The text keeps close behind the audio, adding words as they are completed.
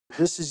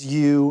This is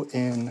you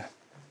in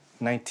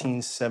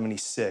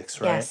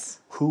 1976, right? Yes.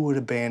 Who would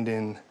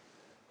abandon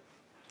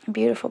A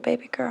beautiful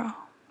baby girl.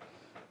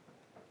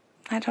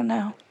 I don't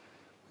know.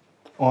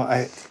 Well,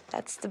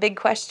 That's the big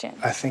question.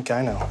 I think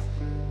I know.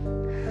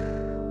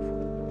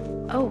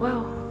 Oh,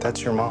 wow.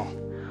 That's your mom.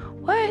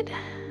 What?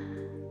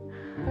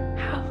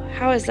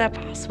 How is that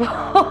possible?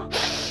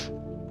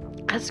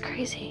 That's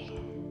crazy.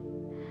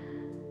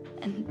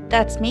 And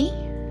that's me?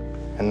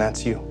 And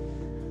that's you.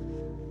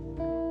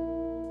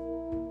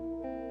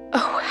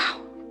 Oh,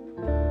 wow.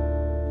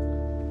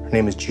 Her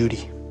name is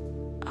Judy.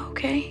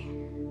 Okay.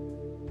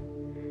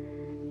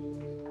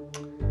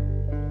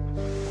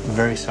 I'm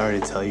very sorry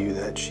to tell you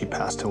that she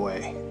passed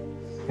away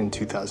in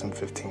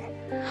 2015.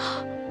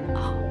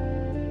 Oh,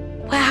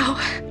 wow.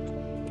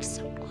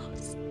 So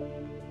close.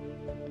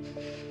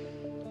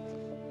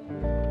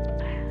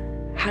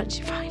 How did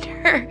you find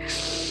her?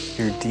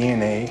 Your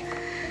DNA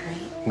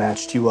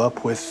matched you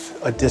up with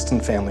a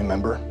distant family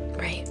member.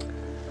 Right.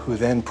 Who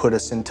then put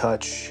us in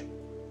touch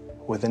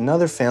with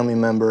another family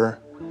member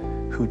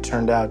who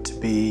turned out to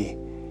be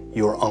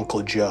your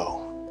Uncle Joe.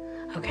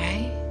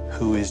 Okay.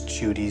 Who is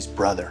Judy's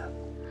brother.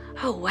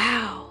 Oh,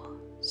 wow.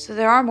 So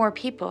there are more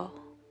people.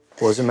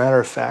 Well, as a matter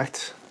of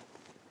fact,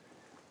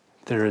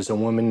 there is a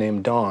woman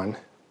named Dawn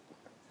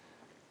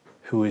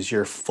who is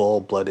your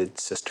full-blooded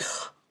sister.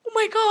 Oh,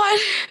 my God.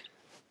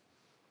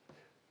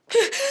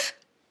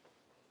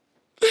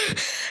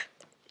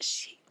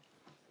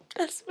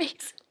 That's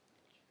amazing.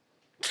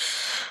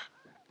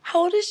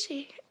 How old is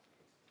she?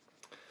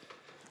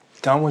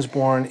 Dawn was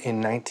born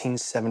in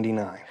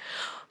 1979.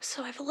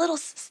 So I have a little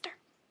sister.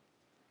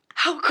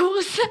 How cool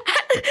is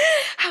that?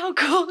 How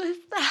cool is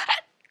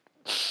that?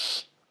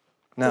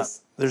 Now,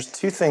 there's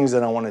two things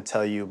that I want to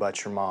tell you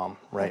about your mom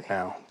right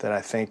now that I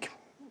think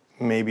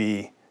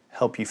maybe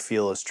help you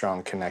feel a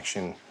strong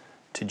connection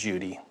to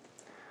Judy.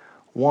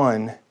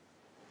 One,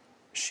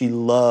 she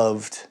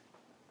loved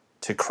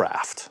to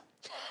craft.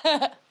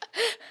 All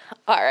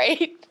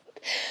right.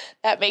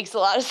 That makes a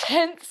lot of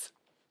sense.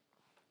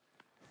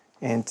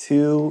 And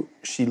two,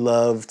 she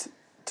loved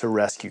to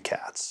rescue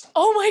cats.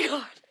 Oh my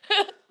God.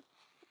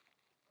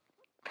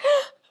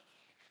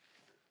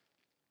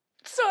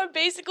 So I'm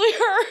basically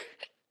her.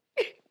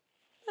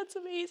 That's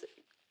amazing.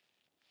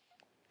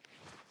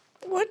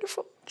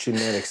 Wonderful.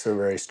 Genetics are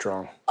very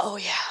strong. Oh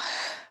yeah.